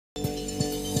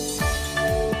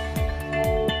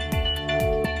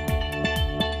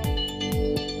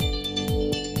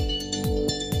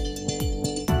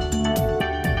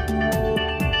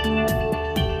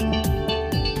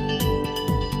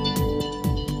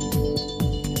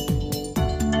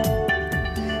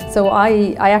So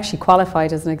I actually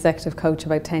qualified as an executive coach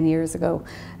about 10 years ago,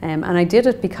 and I did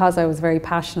it because I was very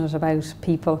passionate about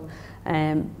people,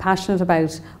 passionate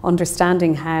about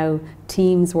understanding how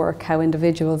teams work, how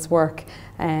individuals work,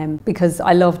 because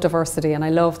I love diversity and I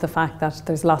love the fact that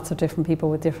there's lots of different people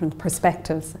with different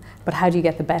perspectives, but how do you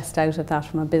get the best out of that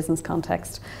from a business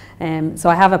context? So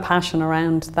I have a passion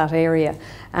around that area,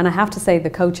 and I have to say the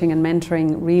coaching and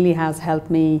mentoring really has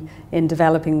helped me in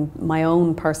developing my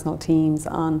own personal teams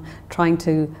on trying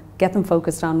to get them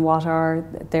focused on what are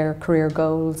their career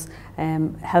goals,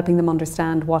 helping them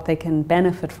understand what they can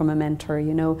benefit from a mentor.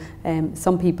 You know,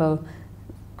 some people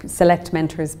select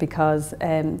mentors because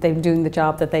they're doing the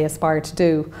job that they aspire to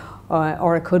do,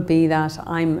 or it could be that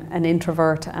I'm an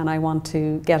introvert and I want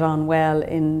to get on well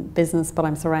in business, but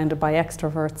I'm surrounded by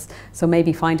extroverts. So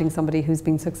maybe finding somebody who's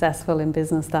been successful in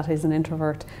business that is an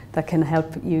introvert that can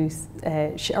help you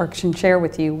or can share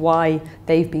with you why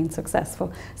they've been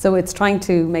successful. So it's trying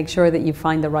to make sure that you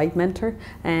find the right mentor,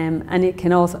 and it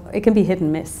can be hit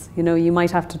and miss. You know, you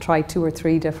might have to try 2 or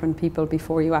 3 different people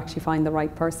before you actually find the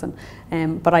right person.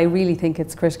 But I really think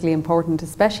it's critically important,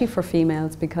 especially for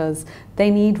females, because they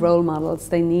need role models.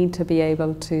 They need to be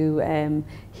able to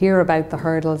hear about the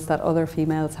hurdles that other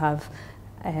females have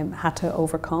had to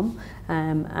overcome,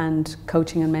 and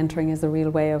coaching and mentoring is a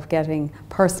real way of getting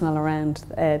personal around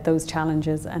those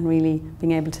challenges and really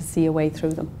being able to see a way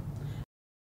through them.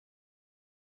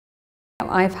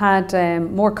 I've had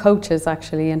more coaches,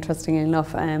 actually, interestingly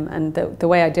enough, and the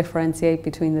way I differentiate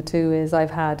between the two is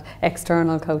I've had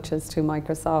external coaches to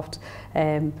Microsoft,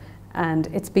 and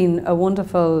it's been a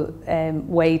wonderful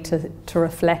way to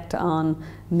reflect on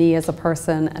me as a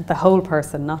person, the whole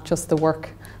person, not just the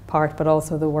work part, but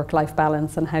also the work-life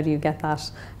balance, and how do you get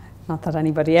that. Not that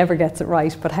anybody ever gets it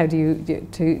right, but how do you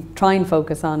to try and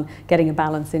focus on getting a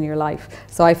balance in your life.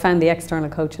 So I found the external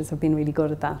coaches have been really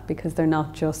good at that, because they're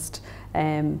not just,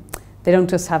 they don't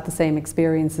just have the same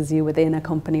experience as you within a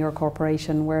company or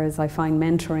corporation, whereas I find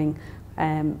mentoring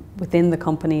within the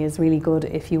company is really good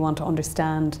if you want to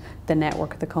understand the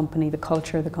network of the company, the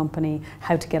culture of the company,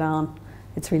 how to get on.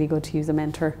 It's really good to use a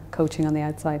mentor. Coaching on the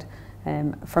outside,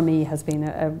 for me, has been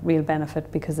a real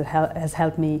benefit, because it has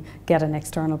helped me get an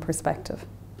external perspective.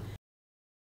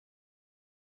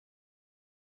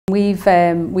 We've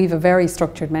a very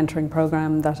structured mentoring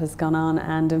program that has gone on,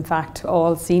 and in fact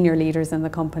all senior leaders in the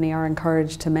company are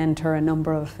encouraged to mentor a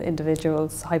number of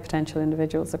individuals, high potential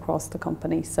individuals across the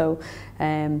company. So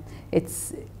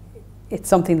it's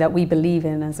something that we believe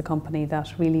in as a company,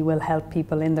 that really will help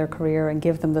people in their career and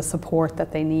give them the support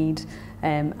that they need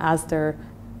as they're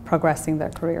progressing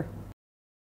their career.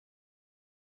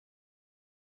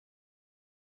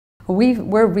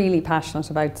 We're really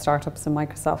passionate about startups in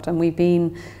Microsoft, and we've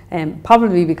been,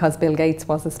 probably because Bill Gates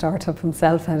was a startup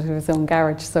himself out of his own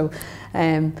garage, so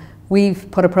we've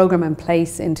put a program in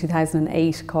place in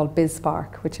 2008 called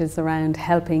BizSpark, which is around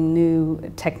helping new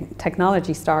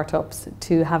technology startups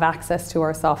to have access to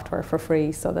our software for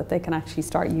free, so that they can actually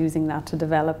start using that to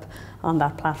develop on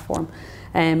that platform.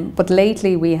 But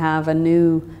lately we have a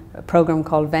new program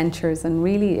called Ventures, and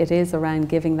really it is around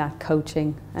giving that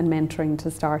coaching and mentoring to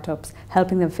startups,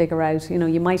 helping them figure out, you know,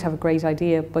 you might have a great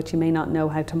idea, but you may not know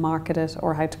how to market it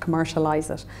or how to commercialize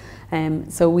it.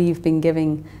 So we've been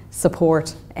giving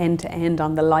support end to end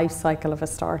on the life cycle of a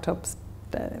startup,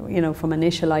 you know, from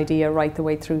initial idea right the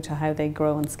way through to how they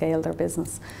grow and scale their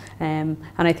business. And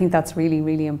I think that's really,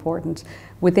 really important.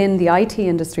 Within the IT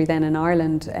industry then in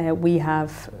Ireland, we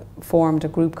have formed a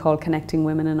group called Connecting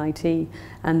Women in IT,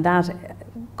 and that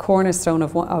cornerstone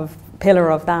of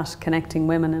pillar of that, Connecting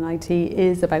Women in IT,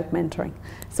 is about mentoring.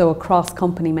 So across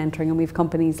company mentoring, and we've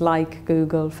companies like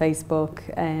Google, Facebook,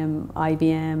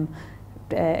 IBM,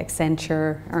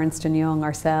 Accenture, Ernst & Young,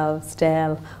 ourselves,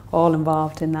 Dell, all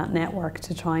involved in that network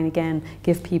to try and again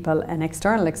give people an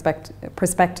external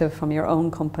perspective from your own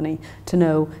company to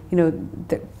know, you know,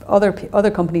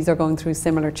 other companies are going through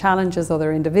similar challenges,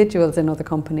 other individuals in other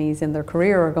companies in their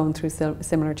career are going through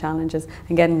similar challenges,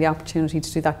 and getting the opportunity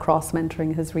to do that cross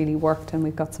mentoring has really worked, and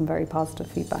we've got some very positive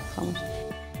feedback from it.